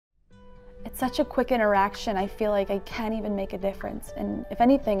such a quick interaction, I feel like I can't even make a difference. And if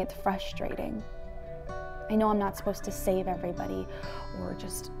anything, it's frustrating. I know I'm not supposed to save everybody or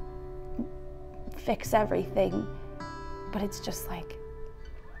just fix everything, but it's just like,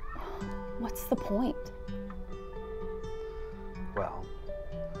 what's the point? Well,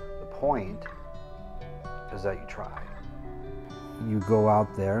 the point is that you try. You go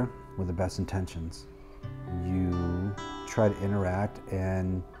out there with the best intentions. You try to interact,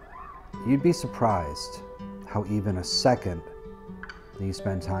 and you'd be surprised how even a second that you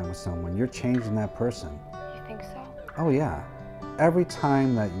spend time with someone, you're changing that person. You think so? Oh yeah. Every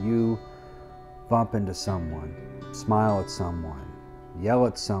time that you bump into someone, smile at someone, yell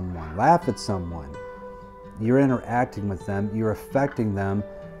at someone, laugh at someone, you're interacting with them, you're affecting them,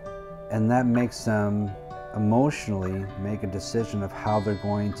 and that makes them emotionally make a decision of how they're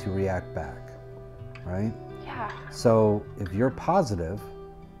going to react back, right? Yeah. So if you're positive,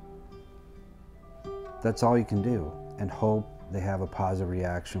 that's all you can do, and hope they have a positive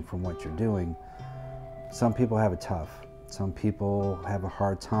reaction from what you're doing. Some people have it tough. Some people have a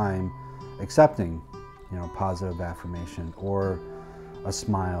hard time accepting, positive affirmation or a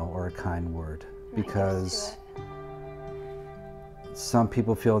smile or a kind word, because some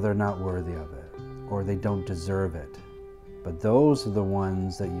people feel they're not worthy of it or they don't deserve it. But those are the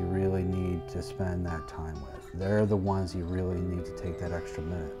ones that you really need to spend that time with. They're the ones you really need to take that extra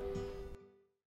minute.